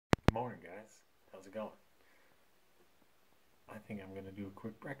Morning, guys. How's it going? I think I'm going to do a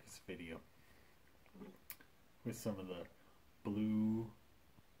quick breakfast video with some of the blue.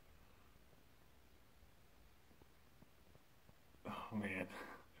 Oh man,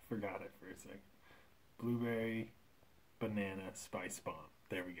 I forgot it for a second. Blueberry banana spice bomb.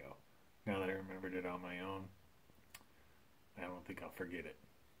 There we go. Now that I remembered it on my own, I don't think I'll forget it.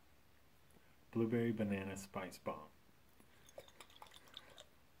 Blueberry banana spice bomb.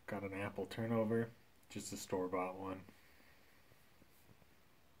 Got an apple turnover, just a store-bought one.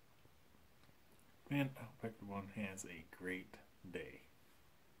 Man, I hope everyone has a great day.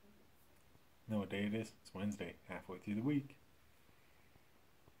 You know what day it is? It's Wednesday, halfway through the week.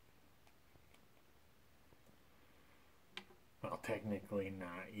 Well, technically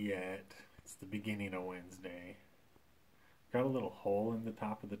not yet. It's the beginning of Wednesday. Got a little hole in the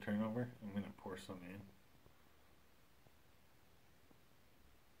top of the turnover. I'm going to pour some in.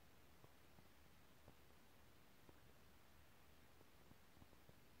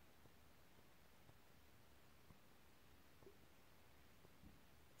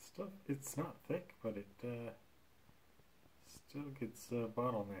 Stuff, it's not thick, but it still gets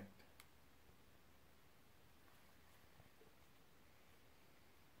bottlenecked.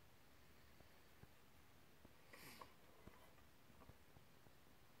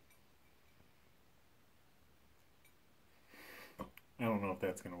 I don't know if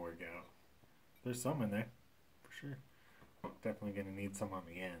that's going to work out. There's some in there, for sure. Definitely going to need some on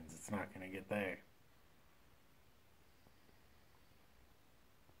the ends. It's not going to get there.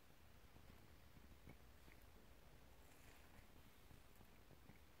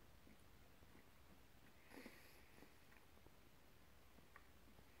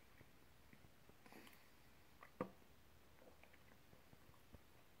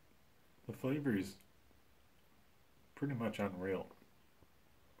 The flavor is pretty much unreal.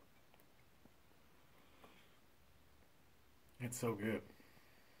 It's so good.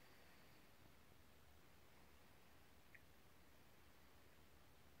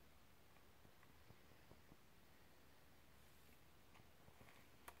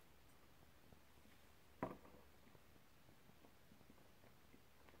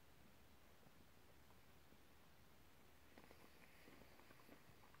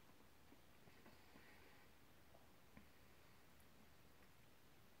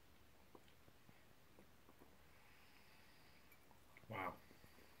 Wow.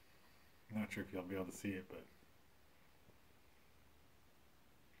 I'm not sure if you'll be able to see it, but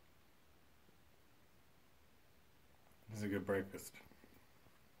this is a good breakfast.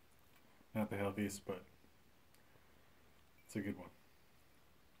 Not the healthiest, but it's a good one.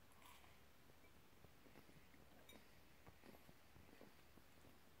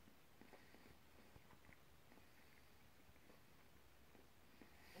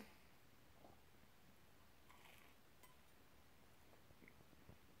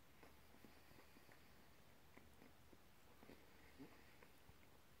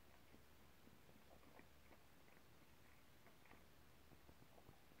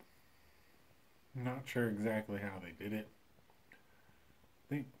 Not sure exactly how they did it. I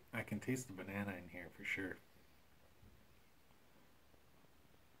think I can taste the banana in here for sure.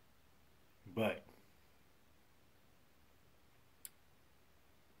 But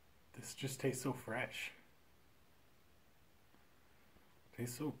this just tastes so fresh.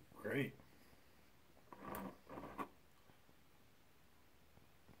 Tastes so great.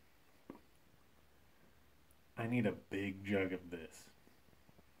 I need a big jug of this.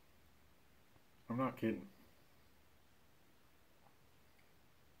 I'm not kidding.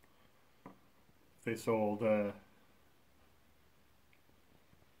 If they sold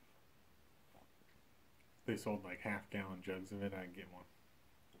like half-gallon jugs of it, I'd get one.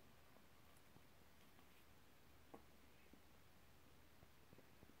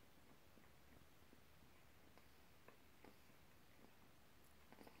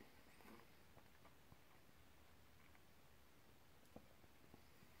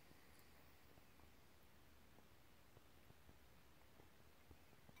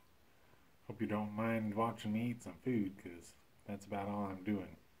 Hope you don't mind watching me eat some food, because that's about all I'm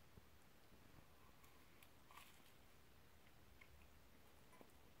doing.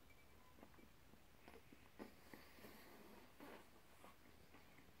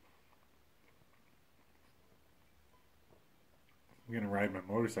 I'm going to ride my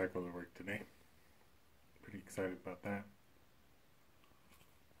motorcycle to work today. Pretty excited about that.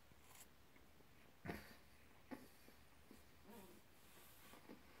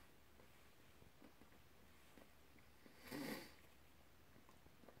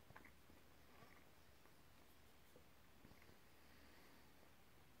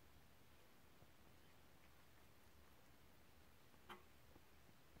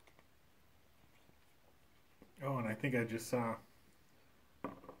 think I just saw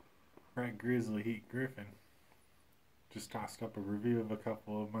Red Grizzly Heat Griffin just tossed up a review of a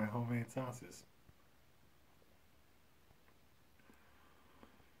couple of my homemade sauces.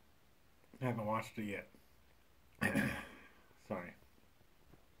 Haven't watched it yet. Sorry.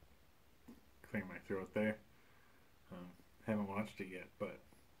 Clear my throat there. Haven't watched it yet, but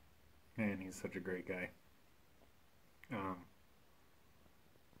man, he's such a great guy.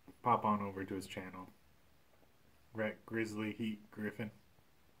 Pop on over to his channel. Red Grizzly Heat Griffin.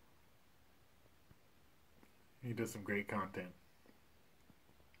 He does some great content.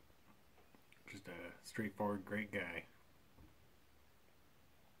 Just a straightforward, great guy.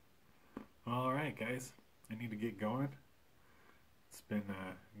 Alright, guys. I need to get going. It's been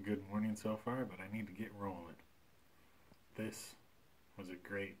a good morning so far, but I need to get rolling. This was a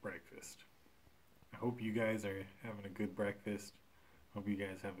great breakfast. I hope you guys are having a good breakfast. Hope you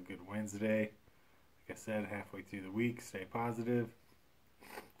guys have a good Wednesday. Like I said, halfway through the week, stay positive.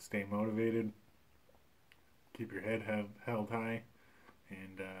 Stay motivated. Keep your head held high.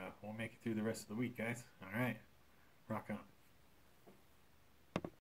 And we'll make it through the rest of the week, guys. Alright. Rock on.